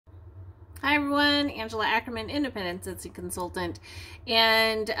Hi everyone, Angela Ackerman, Independent Scentsy Consultant,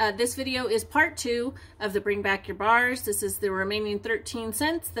 and this video is part 2 of the Bring Back Your Bars. This is the remaining 13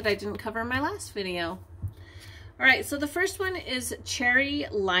 scents that I didn't cover in my last video. Alright, so the first one is Cherry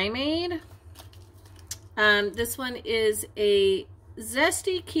Limeade. This one is a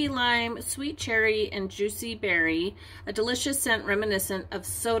zesty key lime, sweet cherry, and juicy berry, a delicious scent reminiscent of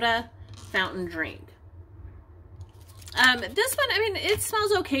soda fountain drink. This one, I mean, it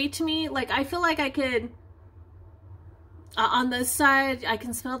smells okay to me. Like, I feel like I could, on this side, I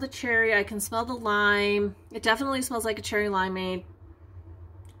can smell the cherry, I can smell the lime. It definitely smells like a cherry limeade.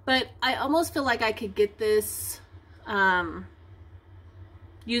 But I almost feel like I could get this,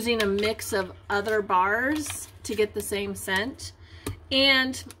 using a mix of other bars to get the same scent.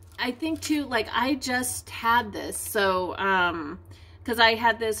 And I think too, like, I just had this, so, because I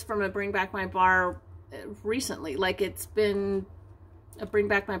had this from a Bring Back My Bar recently. Like, it's been a Bring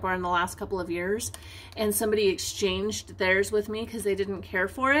Back My Bar in the last couple of years, and somebody exchanged theirs with me because they didn't care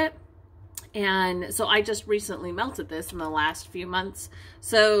for it, and so I just recently melted this in the last few months.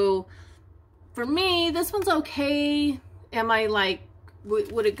 So for me, this one's okay. Am I like,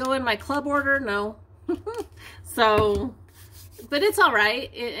 would it go in my club order? No. So, but it's all right,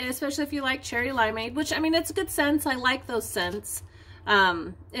 especially if you like cherry limeade, which, I mean, it's a good scent. I like those scents.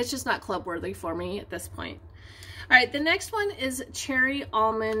 It's just not club worthy for me at this point. All right, the next one is Cherry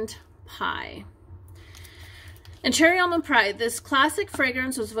Almond Pie. And Cherry Almond Pie, this classic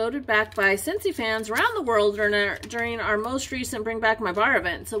fragrance was voted back by Scentsy fans around the world during our most recent Bring Back My Bar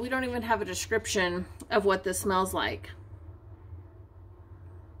event. So we don't even have a description of what this smells like.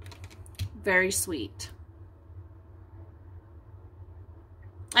 Very sweet.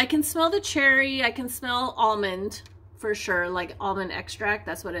 I can smell the cherry, I can smell almond. For sure, like almond extract,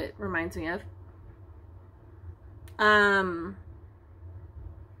 that's what it reminds me of.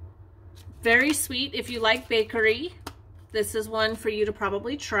 Very sweet. If you like bakery, this is one for you to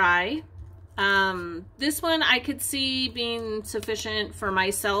probably try. This one I could see being sufficient for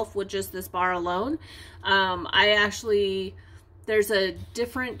myself with just this bar alone. I actually, there's a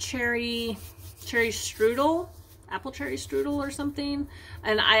different cherry strudel, apple cherry strudel or something,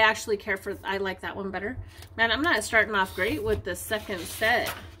 and I actually I like that one better. Man, I'm not starting off great with the second set.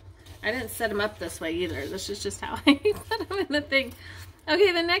 I didn't set them up this way either. This is just how I put them in the thing.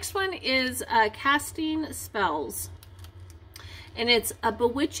 Okay, the next one is Casting Spells, and it's a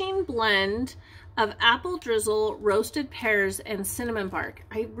bewitching blend of apple drizzle, roasted pears, and cinnamon bark.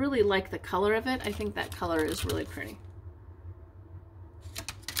 I really like the color of it. I think that color is really pretty.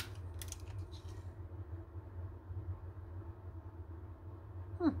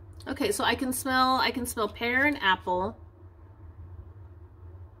 Okay, so I can smell pear and apple,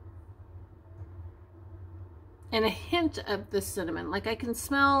 and a hint of the cinnamon. Like, I can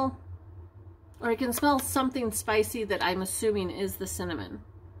smell something spicy that I'm assuming is the cinnamon.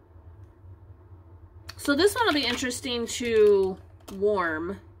 So this one will be interesting to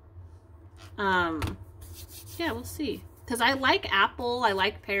warm. Yeah, we'll see. Because I like apple, I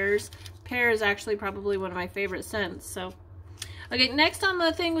like pears. Pear is actually probably one of my favorite scents, so. Okay, next on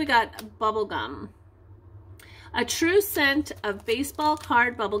the thing we got bubblegum. A true scent of baseball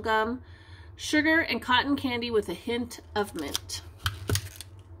card bubblegum, sugar and cotton candy with a hint of mint.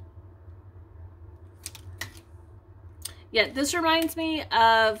 Yeah, this reminds me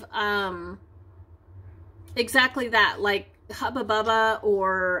of exactly that, like Hubba Bubba,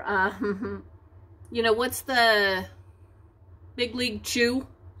 or you know, what's the Big League Chew?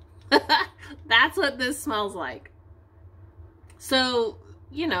 That's what this smells like. So,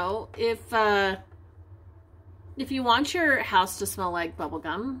 you know, if you want your house to smell like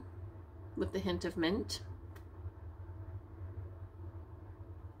bubblegum with the hint of mint,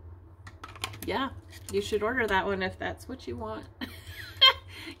 yeah, you should order that one if that's what you want.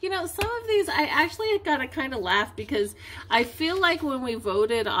 You know, some of these, I actually gotta kind of laugh because I feel like when we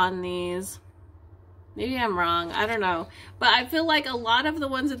voted on these, maybe I'm wrong, I don't know, but I feel like a lot of the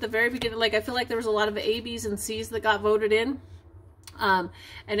ones at the very beginning, like I feel like there was a lot of A, B's, and C's that got voted in. And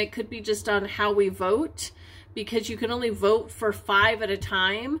it could be just on how we vote, because you can only vote for 5 at a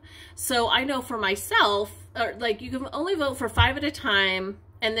time. So I know for myself, or like, you can only vote for 5 at a time,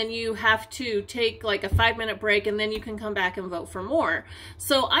 and then you have to take like a 5-minute break, and then you can come back and vote for more.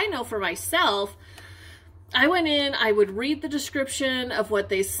 So I know for myself, I went in, I would read the description of what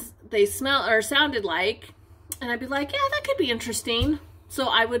they smell or sounded like, and I'd be like, yeah, that could be interesting. So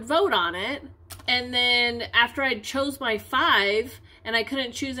I would vote on it. And then after I chose my 5 and I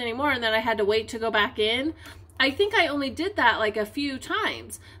couldn't choose anymore, and then I had to wait to go back in, I think I only did that like a few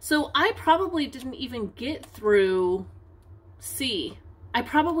times. So I probably didn't even get through C I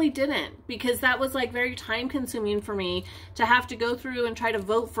probably didn't, because that was like very time consuming for me to have to go through and try to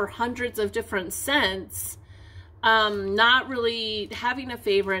vote for hundreds of different scents. Not really having a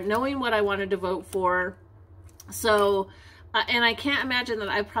favorite, knowing what I wanted to vote for. So, and I can't imagine that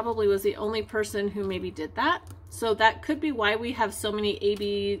I probably was the only person who maybe did that. So that could be why we have so many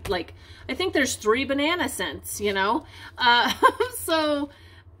AB, like, I think there's 3 banana scents, you know? So,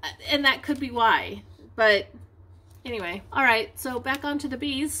 and that could be why, but anyway. All right, so back onto the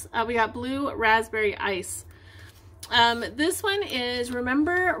B's. We got Blue Raspberry Ice. This one is,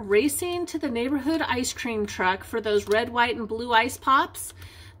 remember racing to the neighborhood ice cream truck for those red, white, and blue ice pops?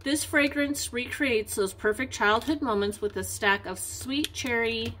 This fragrance recreates those perfect childhood moments with a stack of sweet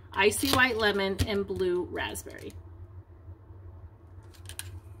cherry, icy white lemon, and blue raspberry.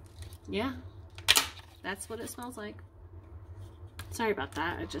 Yeah, that's what it smells like. Sorry about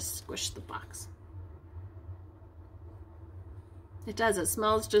that, I just squished the box. It does, it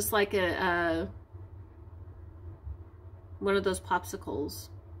smells just like a one of those popsicles,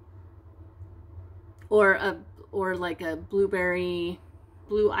 or like a blueberry,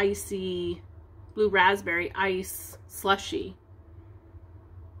 blue raspberry ice slushy.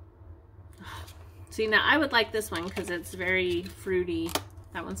 See, now I would like this one because it's very fruity.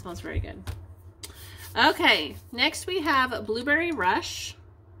 That one smells very good. Okay, next we have Blueberry Rush,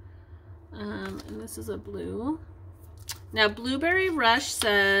 and this is a blue. Now, Blueberry Rush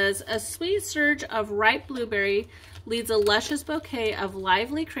says, a sweet surge of ripe blueberry leads a luscious bouquet of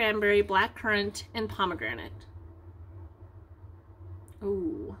lively cranberry, blackcurrant, and pomegranate.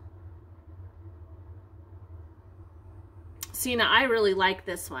 Ooh. See, now I really like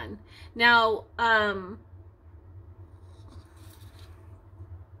this one. Now,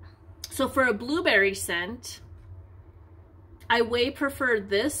 so for a blueberry scent, I way prefer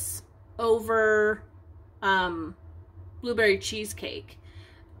this over blueberry cheesecake.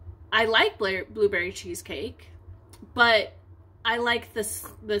 I like blueberry cheesecake, but I like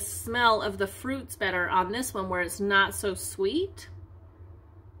the smell of the fruits better on this one, where it's not so sweet.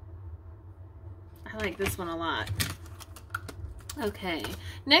 I like this one a lot. Okay,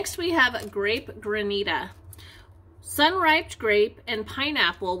 next we have Grape Granita. Sun-ripe grape and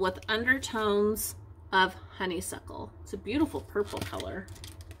pineapple with undertones of honeysuckle. It's a beautiful purple color.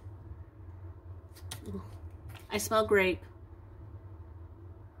 Ooh. I smell grape.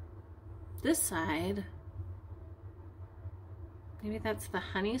 This side, maybe that's the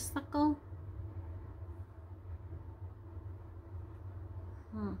honeysuckle.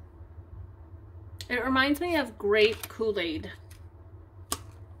 It reminds me of grape Kool-Aid.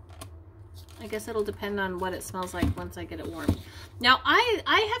 I guess it'll depend on what it smells like once I get it warm. Now, I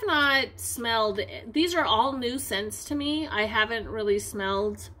have not smelled, these are all new scents to me. I haven't really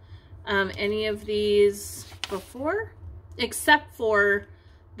smelled any of these before, except for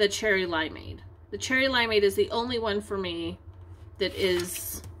the Cherry Limeade. The Cherry Limeade is the only one for me that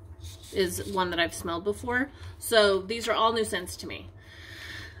is one that I've smelled before. So these are all new scents to me.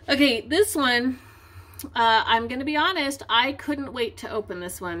 Okay, this one, I'm gonna be honest, I couldn't wait to open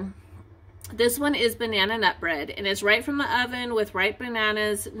this one. This one is Banana Nut Bread, and it's right from the oven with ripe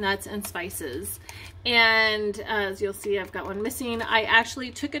bananas, nuts, and spices. And as you'll see, I've got one missing. I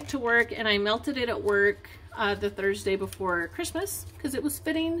actually took it to work and I melted it at work the Thursday before Christmas because it was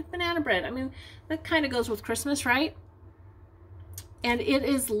fitting banana bread. I mean, that kind of goes with Christmas, right? And it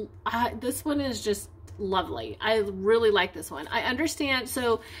is, this one is just lovely. I really like this one. I understand,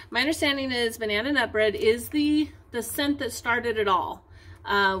 so my understanding is Banana Nut Bread is the scent that started it all.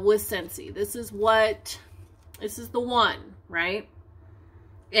 With Scentsy. This is the one, right?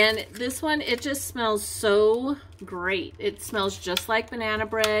 And this one, it just smells so great. It smells just like banana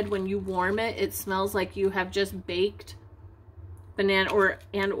bread. When you warm it, it smells like you have just baked banana or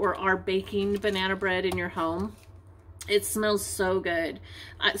are baking banana bread in your home. It smells so good.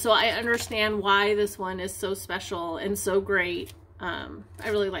 So I understand why this one is so special and so great. I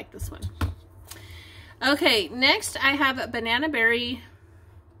really like this one. Okay, next I have Banana Berry.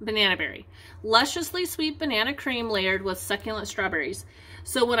 Lusciously sweet banana cream layered with succulent strawberries.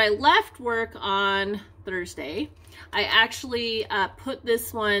 So when I left work on Thursday, I actually put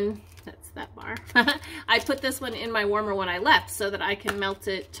this one, that's that bar, I put this one in my warmer when I left so that I can melt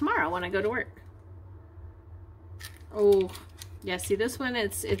it tomorrow when I go to work. Oh, yeah, see this one,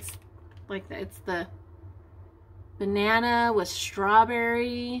 it's like that. It's the banana with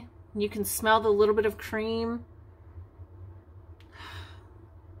strawberry. You can smell the little bit of cream.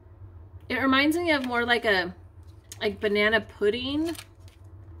 It reminds me of more like banana pudding,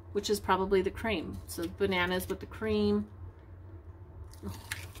 which is probably the cream. So bananas with the cream.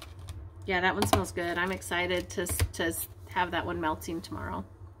 Yeah, that one smells good. I'm excited to have that one melting tomorrow.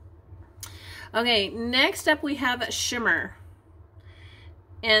 Okay, next up we have Shimmer.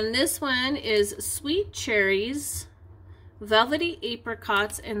 And this one is Sweet Cherries, Velvety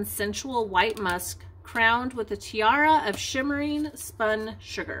Apricots, and Sensual White Musk, crowned with a tiara of shimmering spun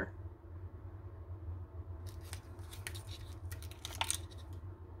sugar.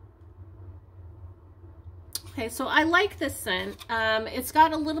 Okay, so I like this scent. It's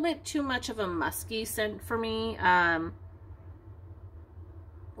got a little bit too much of a musky scent for me,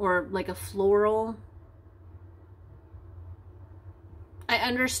 or like a floral. I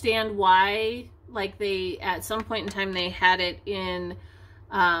understand why, like they, at some point in time, they had it in,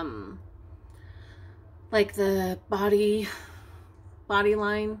 like the body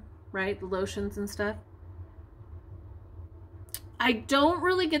line, right? The lotions and stuff. I don't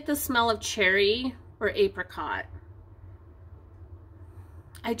really get the smell of cherry or apricot.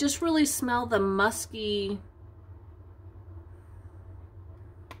 I just really smell the musky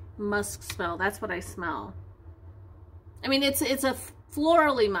musk smell. That's what I smell. I mean, it's a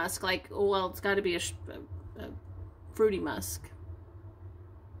florally musk, like, well, it's got to be a fruity musk.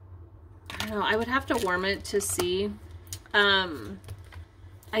 I don't know. I would have to warm it to see.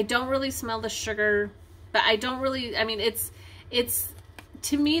 I don't really smell the sugar, but I don't really, I mean, it's,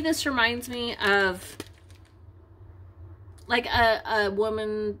 to me, this reminds me of like a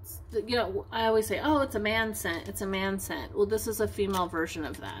woman, you know, I always say, oh, it's a man scent. It's a man scent. Well, this is a female version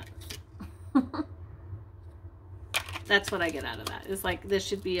of that. That's what I get out of that. It's like, this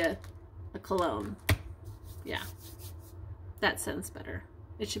should be a cologne. Yeah. That sounds better.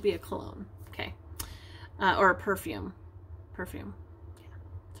 It should be a cologne. Okay. Or a perfume. Perfume. Yeah.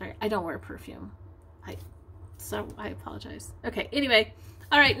 Sorry, I don't wear perfume. So I apologize. Okay, anyway.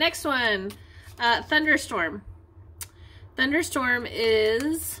 All right, next one. Thunderstorm. Thunderstorm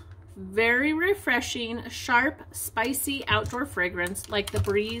is very refreshing, sharp, spicy outdoor fragrance like the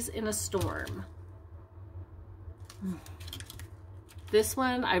breeze in a storm. This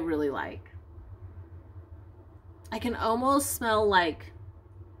one I really like. I can almost smell like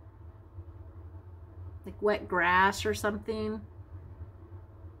wet grass or something.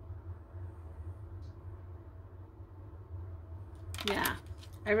 Yeah,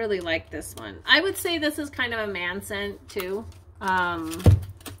 I really like this one. I would say this is kind of a man scent too.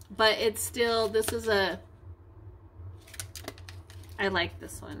 But it's still, this is a, I like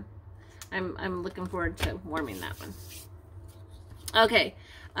this one. I'm looking forward to warming that one. Okay,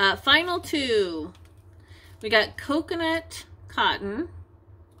 final two. We got Coconut Cotton.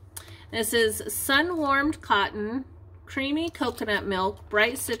 This is sun-warmed cotton, creamy coconut milk,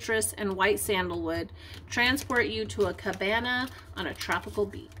 bright citrus, and white sandalwood. Transport you to a cabana on a tropical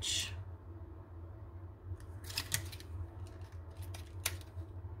beach.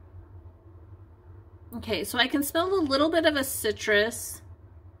 Okay, so I can smell a little bit of a citrus.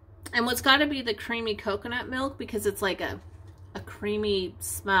 And what's got to be the creamy coconut milk, because it's like a creamy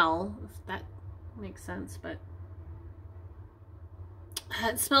smell, if that makes sense. But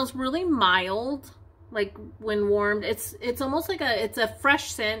it smells really mild, like when warmed. It's almost like it's a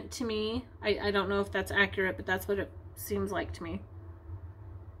fresh scent to me. I don't know if that's accurate, but that's what it seems like to me.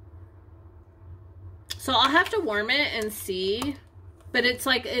 So I'll have to warm it and see. But it's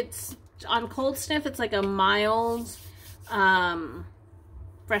like, it's on cold sniff, it's like a mild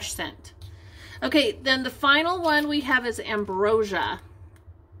fresh scent. Okay, then the final one we have is Ambrosia.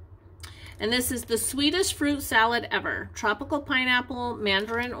 And this is the sweetest fruit salad ever. Tropical pineapple,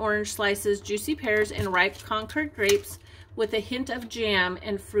 mandarin orange slices, juicy pears, and ripe Concord grapes with a hint of jam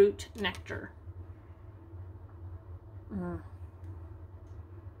and fruit nectar.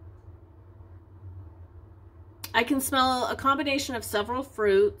 I can smell a combination of several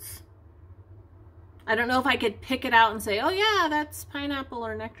fruits. I don't know if I could pick it out and say, oh yeah, that's pineapple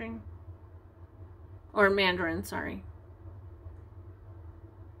or nectarine. Or mandarin, sorry.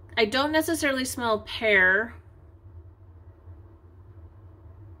 I don't necessarily smell pear.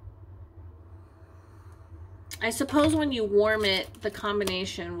 I suppose when you warm it, the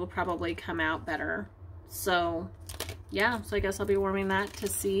combination will probably come out better. So, yeah, so I guess I'll be warming that to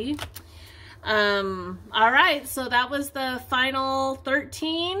see. All right, so that was the final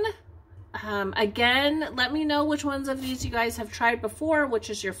 13. Again, let me know which ones of these you guys have tried before, which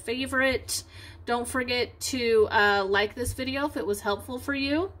is your favorite. Don't forget to like this video if it was helpful for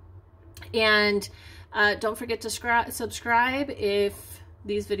you. And don't forget to subscribe if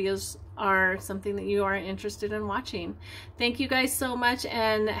these videos are something that you are interested in watching. Thank you guys so much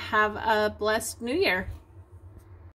and have a blessed new year.